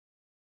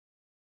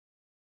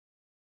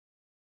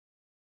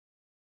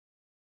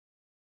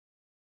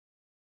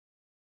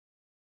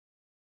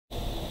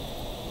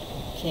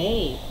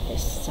Okay,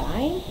 this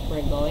time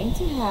we're going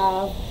to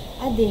have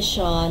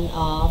addition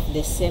of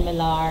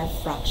dissimilar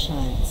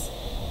fractions.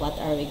 What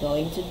are we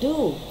going to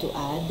do to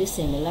add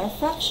dissimilar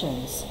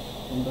fractions?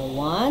 Number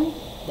 1,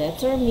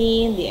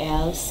 determine the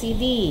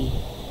LCD.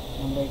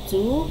 Number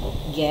 2,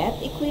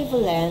 get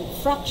equivalent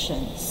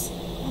fractions.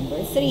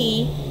 Number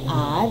 3,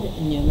 add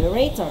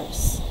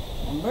numerators.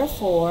 Number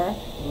 4,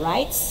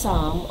 write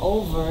sum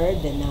over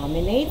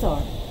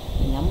denominator.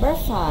 And number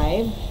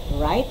 5,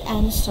 write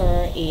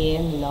answer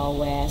in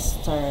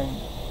lowest term.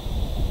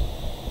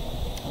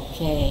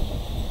 Okay,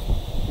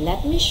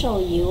 let me show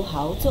you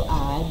how to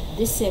add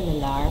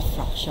dissimilar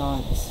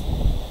fractions.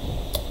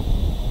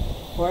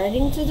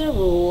 According to the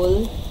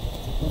rule,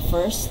 the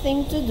first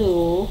thing to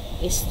do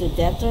is to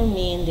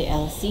determine the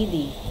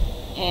LCD.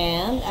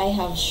 And I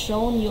have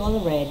shown you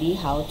already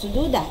how to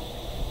do that.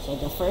 So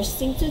the first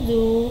thing to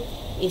do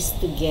is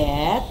to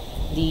get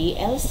the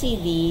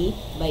LCD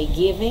by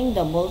giving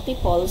the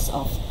multiples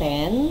of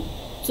 10,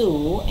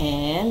 2,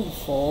 and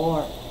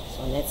 4.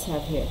 So let's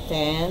have here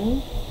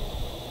 10,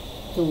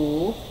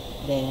 2,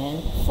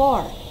 then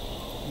 4.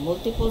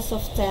 Multiples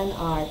of 10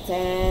 are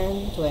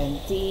 10,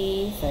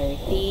 20,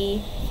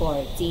 30,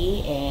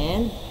 40,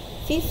 and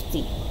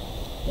 50.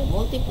 The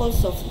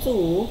multiples of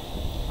 2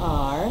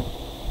 are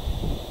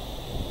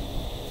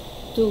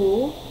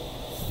 2,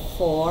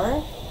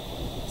 4,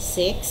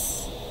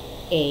 6,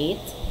 8,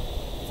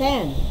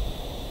 10.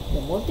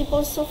 The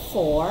multiples of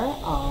 4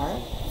 are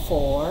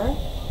 4,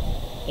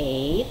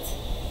 8,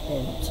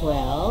 then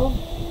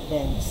 12,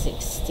 then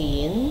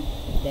 16,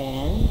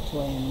 then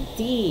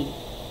 20.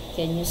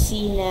 Can you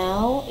see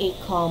now a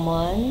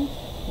common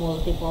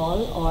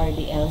multiple or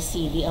the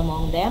LCD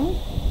among them?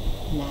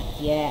 Not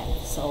yet.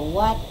 So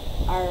what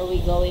are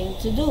we going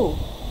to do?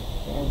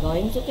 We are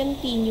going to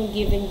continue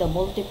giving the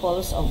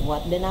multiples of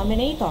what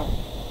denominator?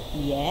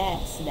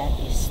 Yes, that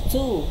is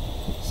 2.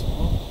 So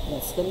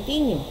let's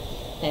continue.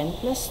 10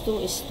 plus 2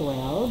 is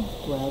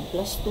 12. 12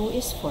 plus 2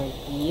 is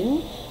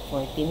 14.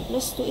 14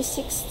 plus 2 is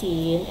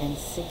 16. And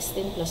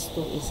 16 plus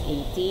 2 is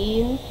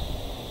 18.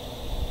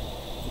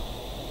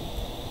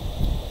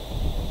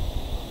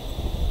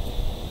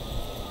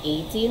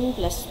 18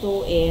 plus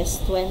 2 is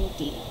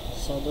 20.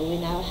 So do we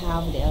now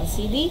have the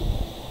LCD?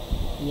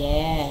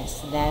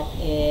 Yes, that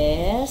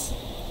is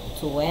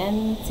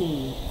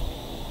 20.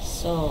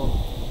 So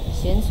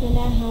since we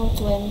now have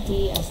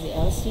 20 as the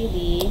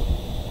LCD,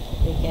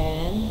 we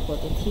can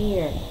put it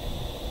here.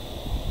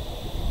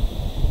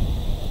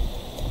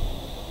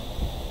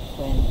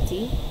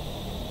 20,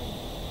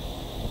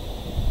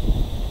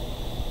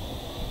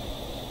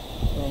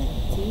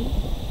 20,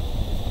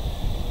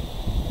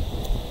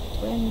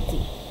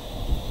 20.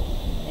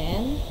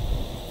 Then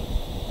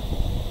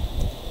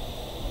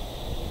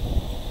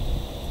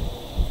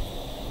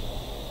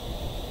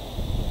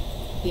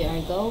we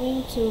are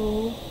going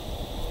to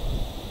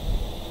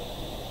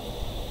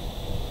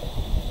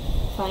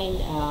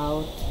find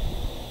out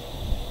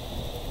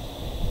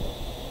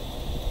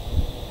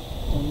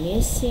the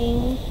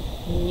missing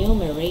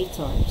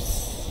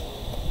numerators.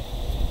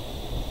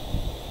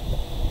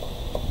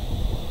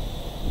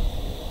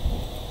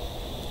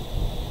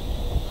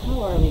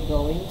 How are we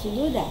going to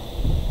do that?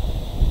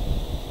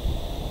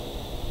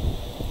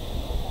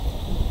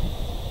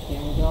 We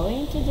are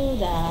going to do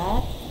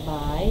that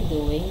by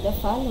doing the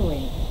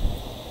following.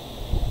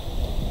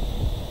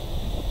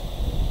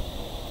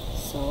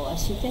 So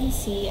as you can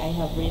see, I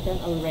have written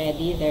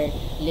already their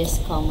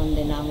least common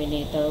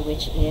denominator,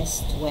 which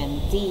is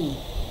 20.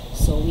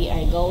 So we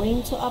are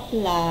going to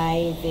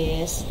apply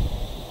this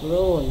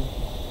rule.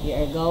 We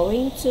are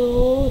going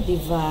to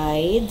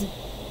divide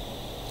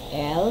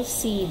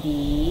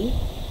LCD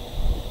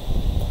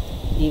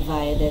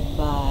divided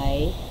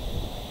by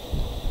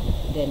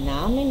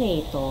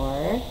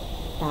denominator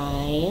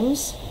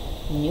times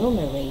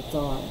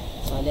numerator.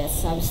 So let's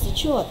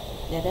substitute.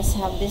 Let us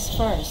have this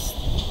first.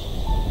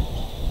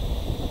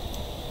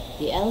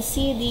 The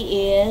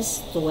LCD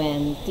is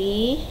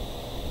 20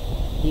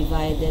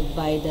 divided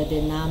by the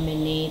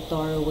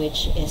denominator,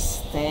 which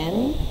is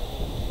 10,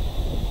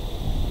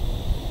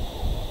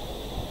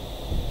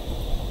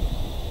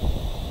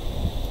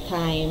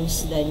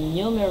 times the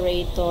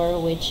numerator,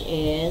 which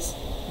is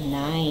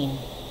 9.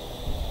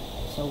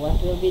 So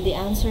what will be the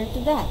answer to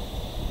that?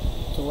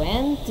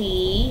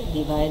 20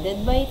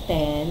 divided by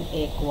 10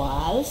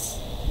 equals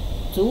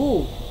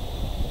 2.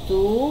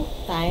 2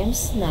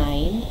 times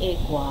 9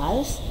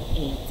 equals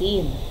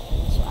 18.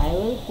 So I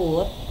will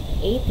put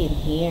 18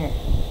 here.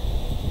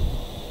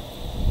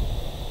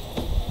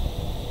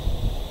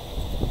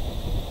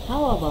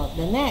 How about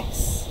the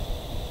next?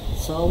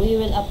 So we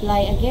will apply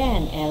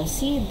again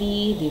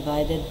LCD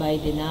divided by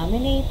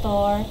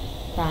denominator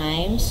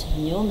times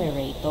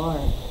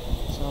numerator.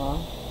 So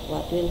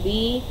what will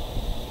be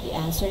the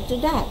answer to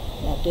that?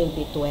 That will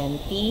be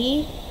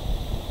 20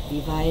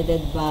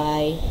 divided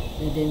by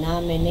the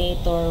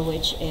denominator,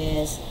 which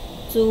is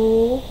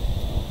 2,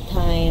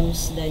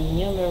 times the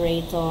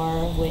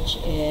numerator, which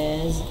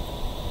is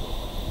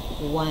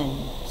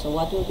 1. So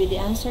what will be the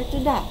answer to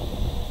that?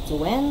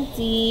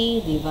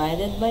 20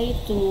 divided by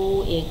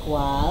 2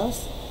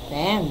 equals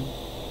 10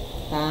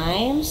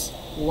 times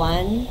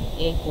 1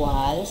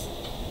 equals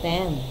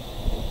 10.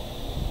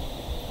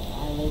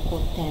 I will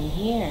put 10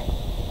 here.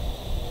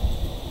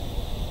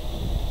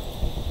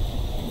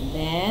 And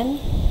then,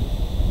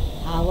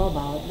 how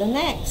about the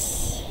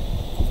next?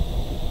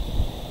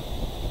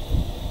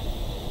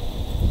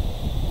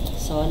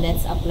 So,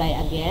 let's apply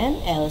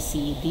again.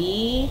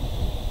 LCD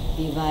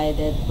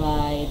divided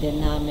by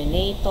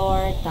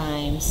denominator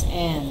times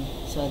n.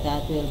 So,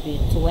 that will be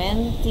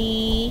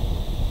 20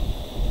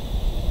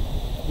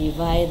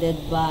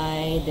 divided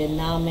by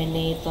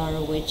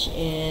denominator, which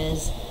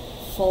is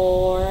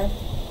 4,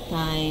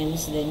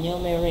 times the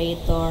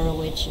numerator,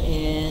 which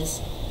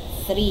is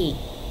 3.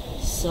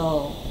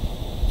 So,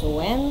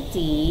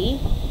 20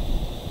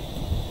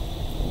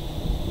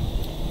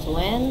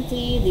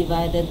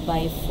 divided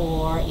by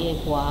 4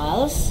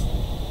 equals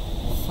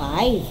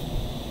 5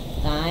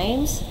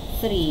 times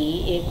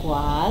 3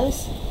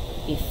 equals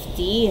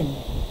 15.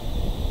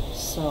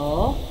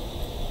 So,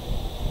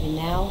 we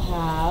now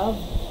have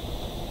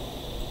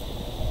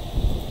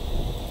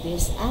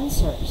these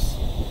answers.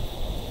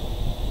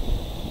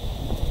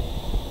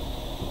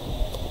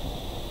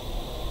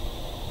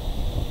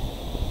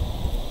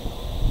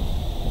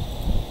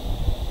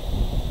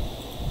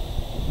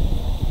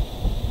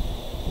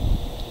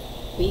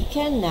 We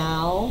can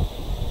now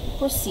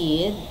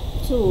proceed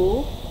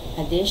to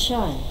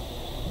addition.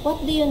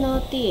 What do you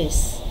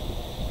notice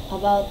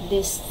about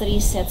these 3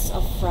 sets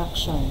of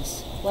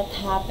fractions? What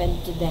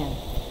happened to them?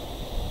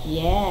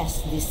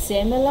 Yes,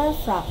 dissimilar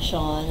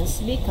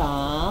fractions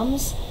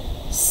becomes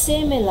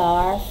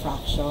similar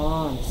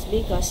fractions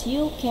because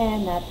you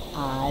cannot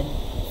add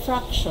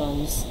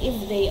fractions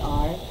if they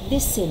are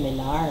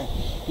dissimilar.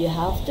 You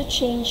have to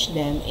change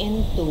them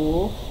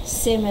into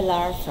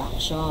similar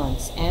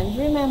fractions. And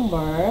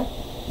remember,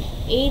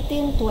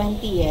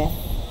 18/20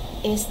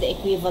 is the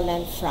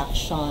equivalent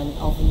fraction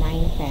of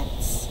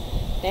 9/10.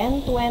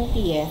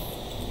 10/20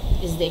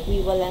 is the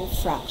equivalent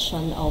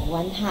fraction of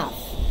 1/2.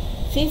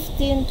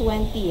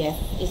 15/20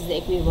 is the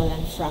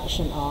equivalent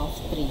fraction of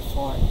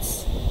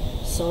 3/4.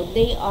 So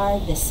they are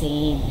the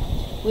same.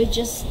 We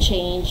just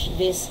change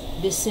these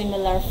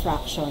dissimilar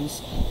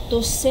fractions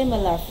to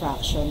similar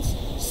fractions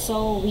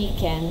so we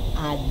can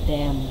add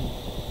them.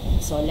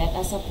 So let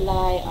us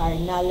apply our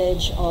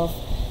knowledge of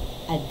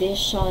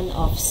addition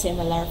of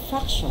similar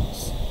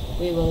fractions.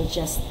 We will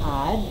just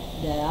add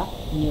the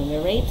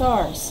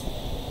numerators.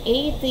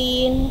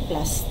 18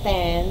 plus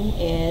 10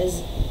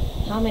 is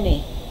how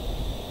many?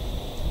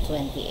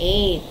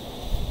 28.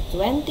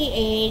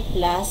 28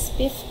 plus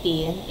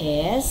 15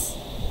 is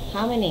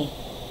how many?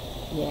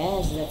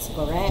 Yes, that's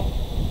correct.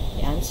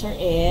 The answer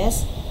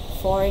is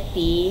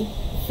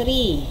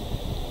 43.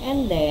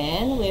 And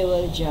then we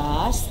will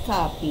just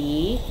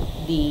copy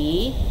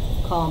the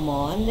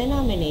common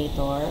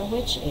denominator,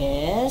 which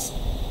is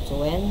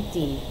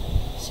 20.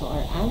 So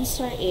our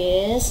answer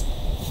is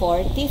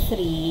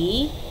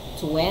 43/20.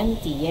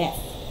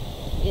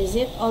 Is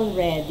it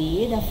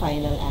already the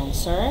final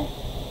answer?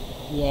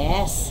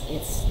 Yes,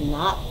 it's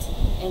not.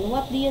 And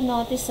what do you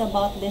notice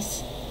about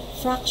this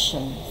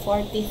fraction,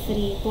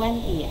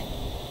 43/20?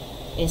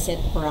 Is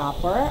it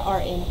proper or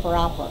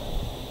improper?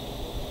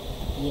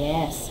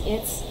 Yes,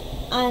 it's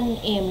an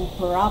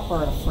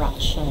improper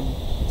fraction.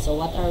 So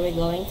what are we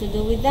going to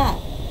do with that?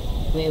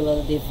 We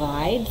will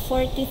divide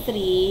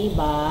 43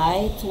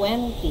 by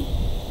 20.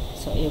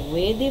 So if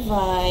we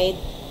divide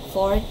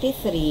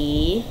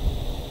 43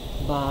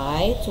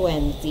 by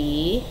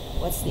 20,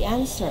 what's the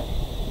answer?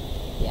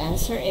 The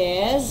answer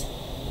is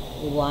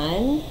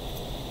 1.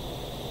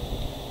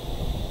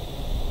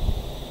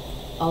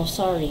 Oh,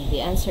 sorry.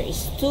 The answer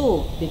is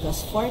 2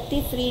 because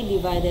 43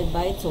 divided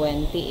by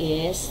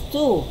 20 is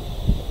 2.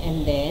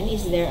 And then,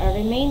 is there a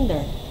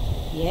remainder?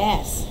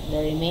 Yes. The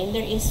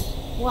remainder is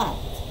what?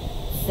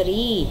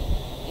 3.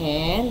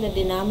 And the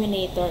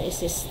denominator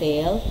is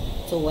still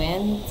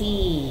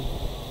 20.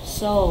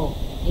 So,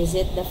 is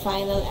it the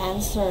final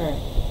answer?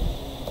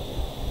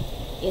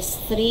 Is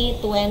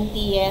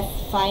 3/20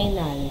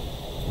 final?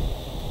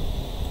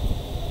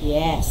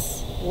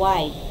 Yes.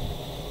 Why?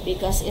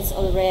 Because it's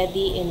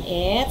already in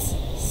its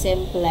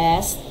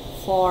simplest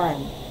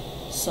form.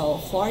 So,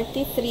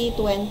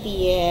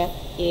 43/20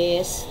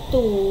 is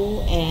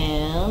 2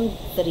 and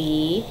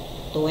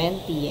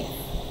 3/20.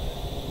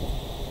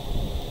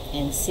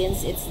 And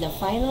since it's the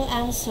final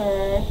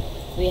answer,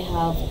 we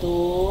have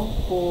to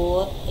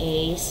put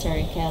a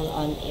circle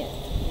on it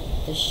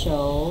to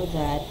show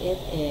that it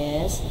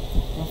is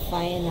the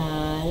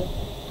final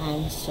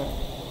answer.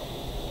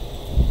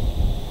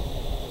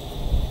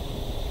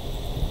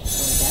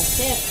 So that's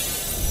it.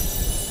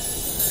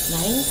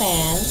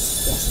 9/10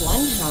 plus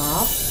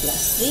 1/2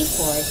 plus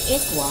 3/4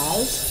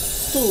 equals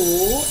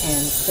 2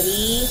 and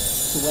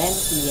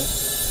 3/20.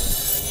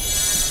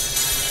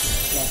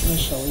 Let me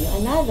show you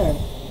another.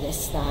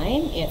 This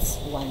time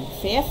it's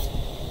 1/5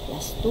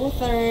 plus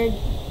 2/3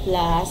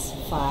 plus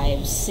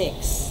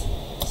 5/6.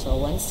 So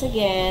once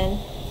again,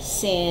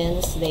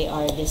 since they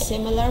are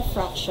dissimilar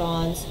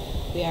fractions,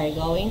 we are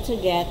going to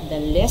get the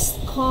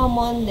least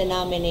common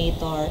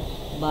denominator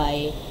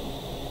by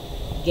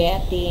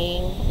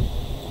getting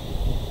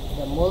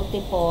the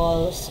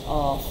multiples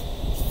of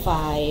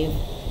 5,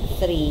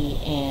 3,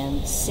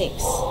 and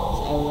 6.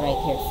 So I will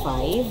write here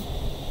 5,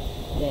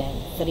 then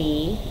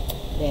 3,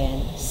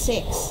 then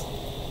 6.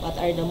 What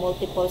are the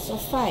multiples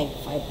of 5?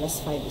 5 plus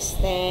 5 is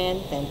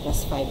 10, 10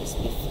 plus 5 is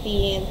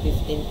 15,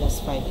 15 plus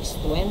 5 is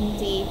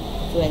 20,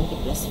 20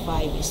 plus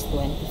 5 is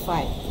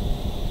 25.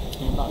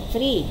 And about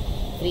 3,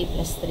 3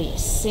 plus 3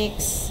 is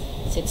 6,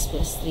 6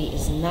 plus 3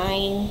 is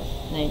 9,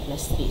 9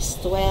 plus 3 is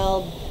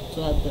 12,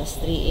 12 plus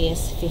 3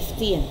 is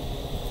 15.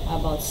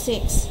 About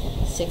 6,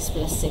 6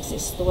 plus 6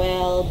 is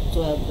 12,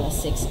 12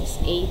 plus 6 is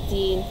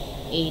 18,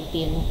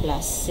 18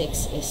 plus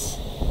 6 is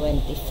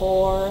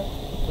 24,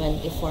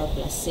 24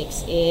 plus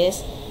 6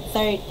 is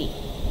 30.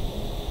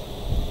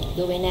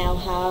 Do we now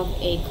have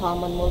a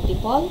common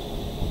multiple?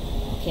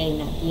 Okay,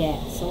 not yet.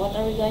 So what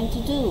are we going to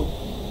do?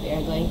 We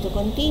are going to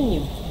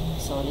continue.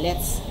 So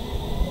let's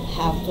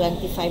have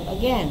 25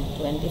 again.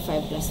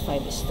 25 plus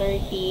 5 is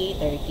 30,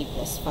 30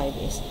 plus 5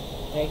 is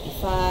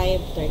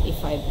 35,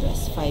 35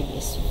 plus 5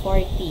 is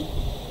 40,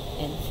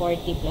 and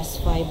 40 plus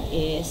 5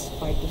 is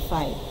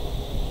 45.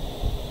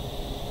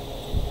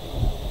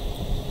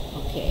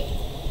 Okay.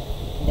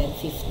 Then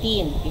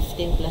 15.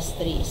 15 plus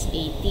 3 is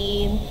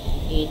 18.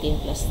 18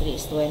 plus 3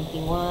 is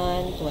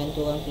 21.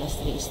 21 plus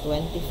 3 is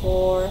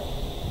 24.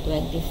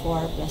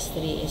 24 plus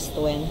 3 is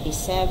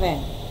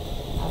 27.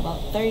 About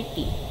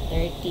 30.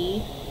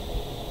 30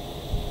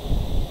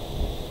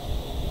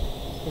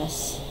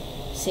 plus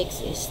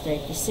 6 is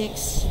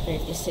 36.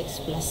 36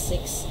 plus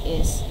 6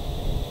 is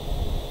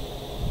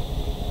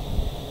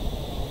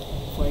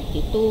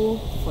 42.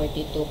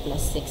 42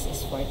 plus 6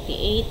 is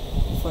 48.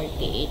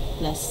 48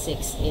 plus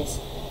 6 is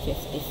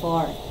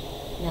 54.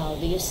 Now,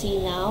 do you see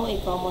now a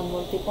common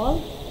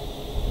multiple?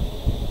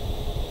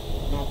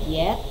 Not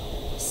yet.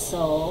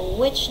 So,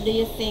 which do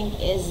you think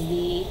is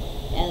the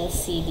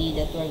LCD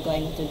that we're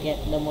going to get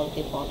the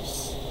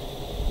multiples?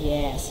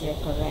 Yes, you're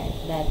correct.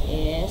 That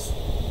is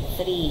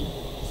 3.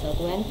 So,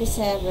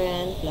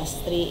 27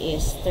 plus 3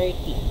 is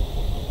 30.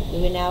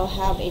 Do we now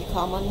have a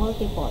common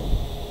multiple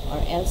or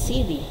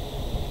LCD?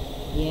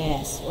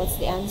 Yes. What's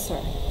the answer?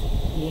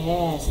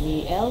 Yes,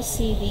 the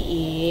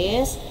LCD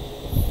is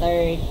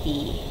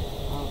 30.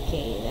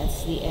 Okay,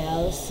 that's the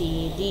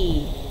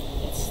LCD.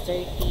 It's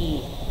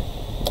 30.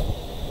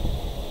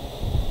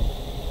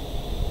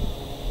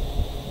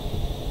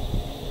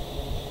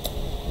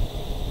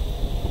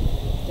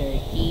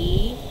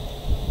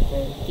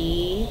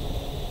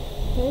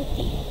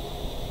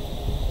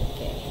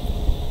 Okay,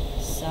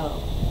 so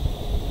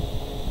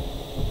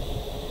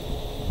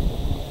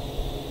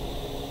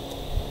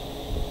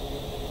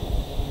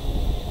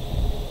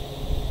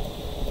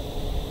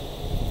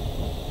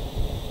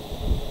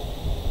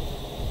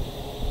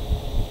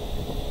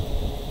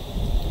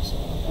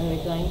what are we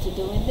going to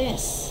do with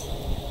this?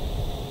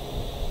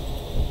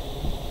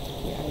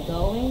 We are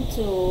going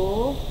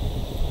to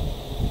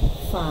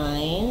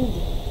find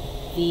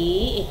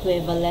the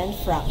equivalent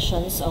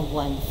fractions of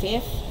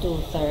 1/5,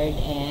 2/3,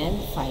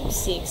 and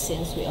 5/6,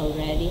 since we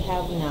already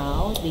have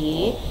now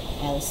the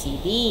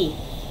LCD.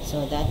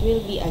 So that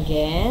will be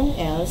again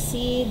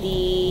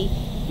LCD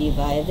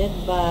divided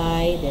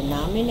by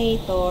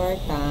denominator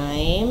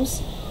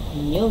times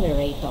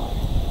numerator.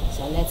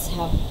 So let's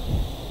have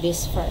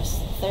this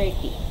first.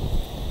 30.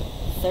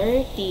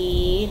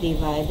 30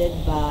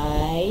 divided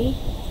by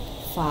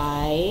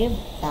 5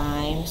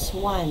 times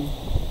 1.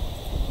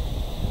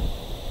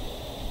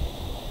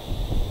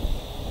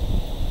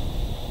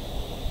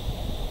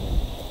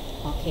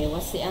 Okay,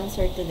 what's the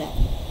answer to that?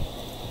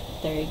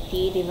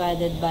 30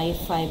 divided by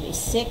 5 is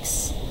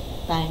 6,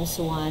 times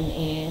 1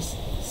 is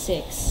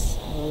 6.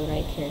 I will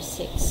write here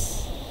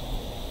 6.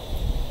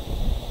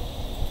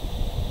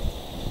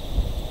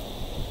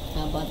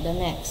 How about the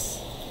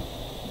next?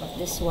 But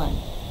this one?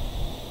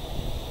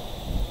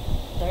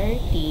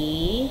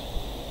 30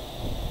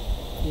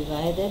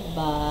 divided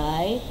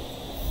by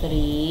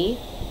 3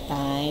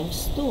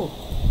 times 2.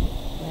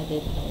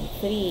 Divided by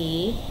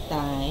 3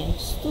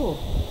 times 2.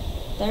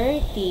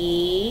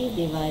 30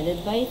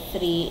 divided by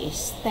 3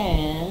 is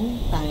 10,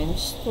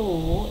 times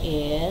 2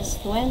 is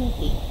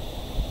 20.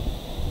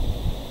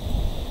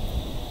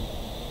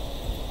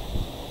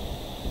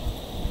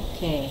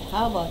 Okay,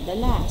 how about the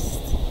last?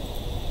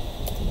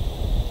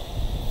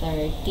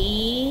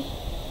 30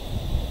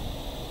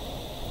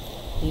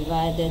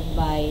 divided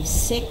by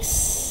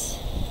 6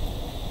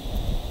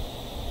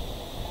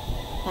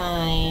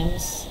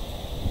 times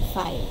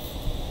 5.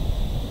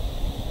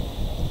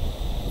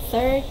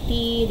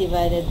 30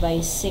 divided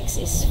by 6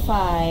 is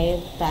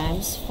 5,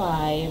 times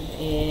 5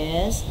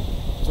 is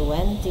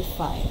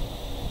 25.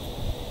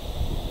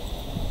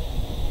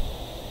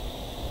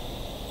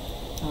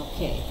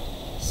 Okay,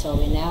 so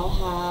we now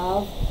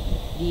have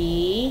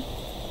the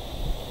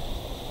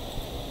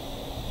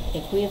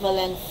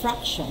equivalent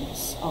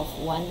fractions of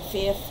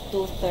 1/5,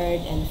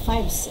 2/3, and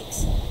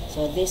 5/6.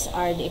 So these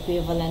are the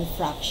equivalent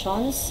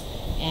fractions,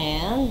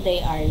 and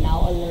they are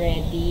now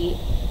already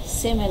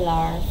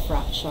similar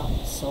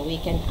fractions. So we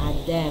can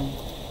add them.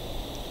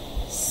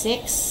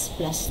 6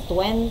 plus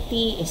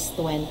 20 is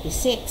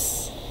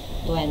 26.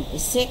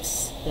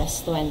 26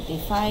 plus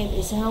 25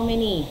 is how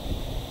many?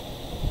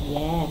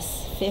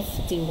 Yes,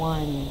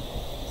 51.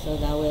 So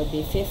that will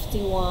be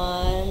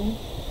 51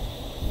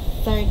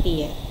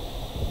 30th.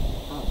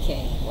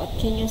 Okay, what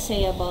can you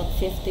say about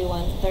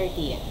 51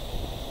 30th?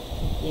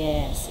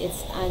 Yes,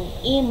 it's an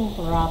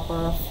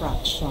improper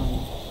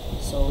fraction.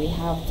 So we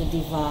have to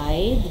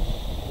divide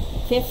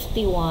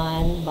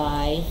 51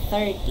 by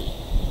 30.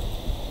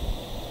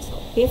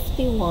 So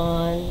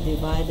 51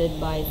 divided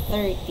by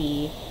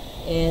 30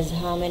 is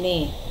how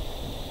many?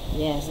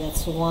 Yes,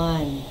 that's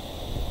 1.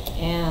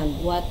 And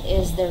what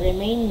is the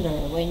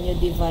remainder when you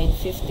divide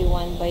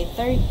 51 by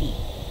 30?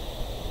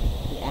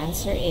 The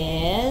answer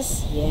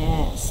is,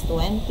 yes,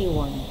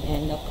 21.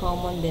 And the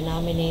common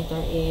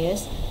denominator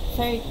is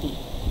 30.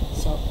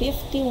 So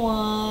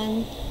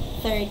 51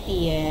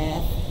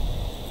 30th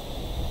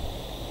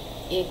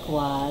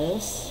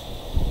equals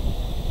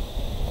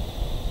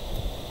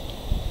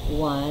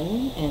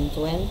 1 and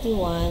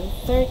 21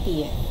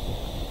 30th.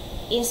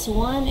 Is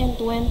 1 and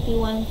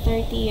 21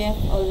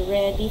 30th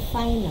already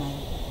final?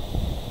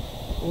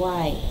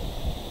 Why?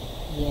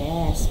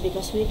 Yes,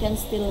 because we can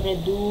still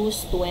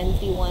reduce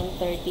 21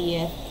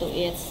 30th to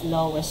its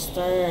lowest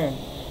term.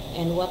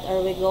 And what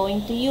are we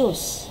going to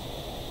use?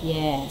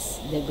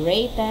 Yes, the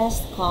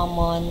greatest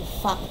common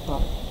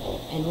factor.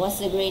 And what's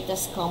the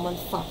greatest common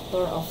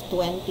factor of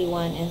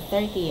 21 and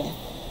 30th?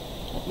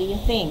 What do you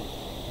think?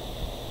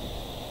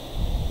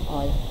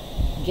 Oh,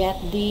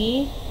 get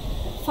the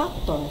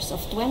factors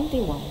of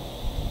 21.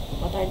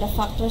 What are the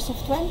factors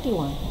of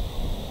 21?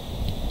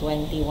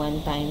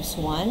 21 times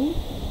 1,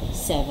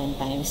 7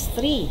 times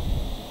 3.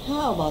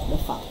 How about the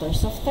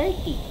factors of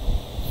 30?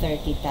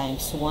 30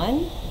 times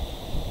 1,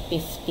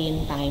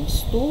 15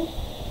 times 2,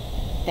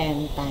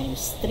 10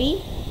 times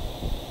 3,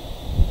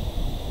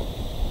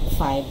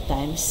 5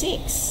 times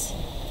 6.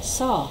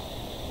 So,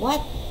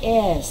 what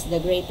is the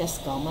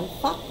greatest common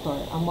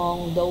factor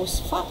among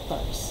those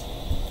factors?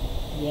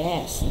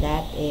 Yes,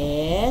 that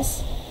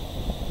is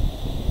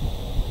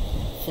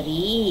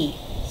 3.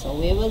 So,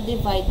 we will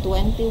divide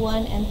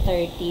 21 and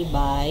 30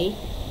 by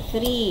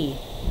 3.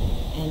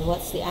 And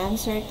what's the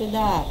answer to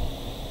that?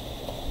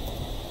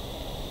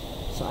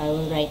 So, I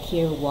will write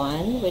here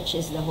 1, which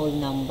is the whole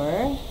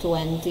number.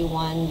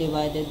 21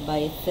 divided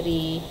by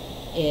 3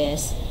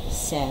 is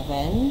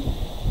 7,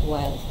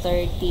 while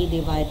 30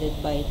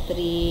 divided by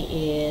 3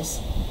 is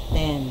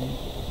 10.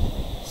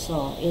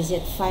 So, is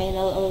it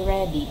final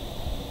already?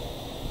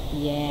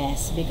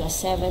 Yes, because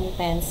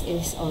 7/10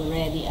 is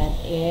already at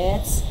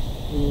its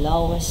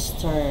lowest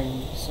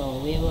term. So,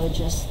 we will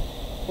just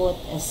put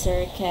a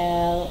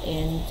circle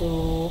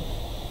into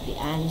the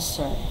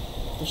answer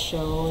to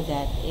show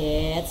that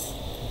it's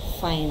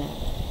final.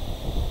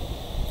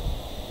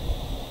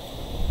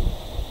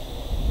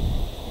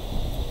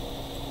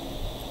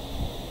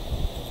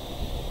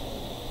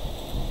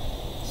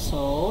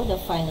 So, the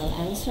final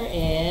answer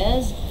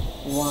is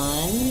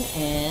 1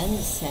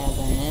 and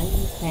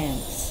 7/10.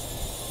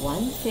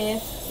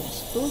 1/5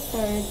 plus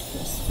 2/3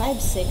 plus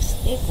 5/6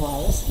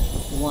 equals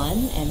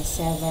 1 and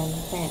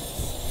 7/10.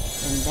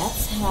 And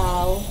that's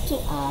how to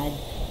add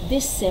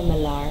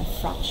dissimilar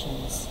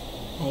fractions.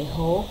 I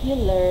hope you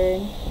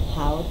learn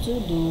how to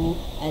do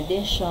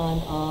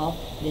addition of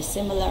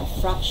dissimilar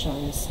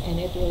fractions, and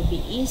it will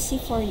be easy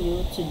for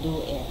you to do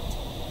it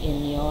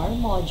in your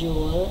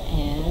module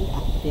and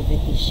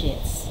activity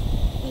sheets.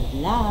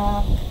 Good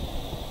luck!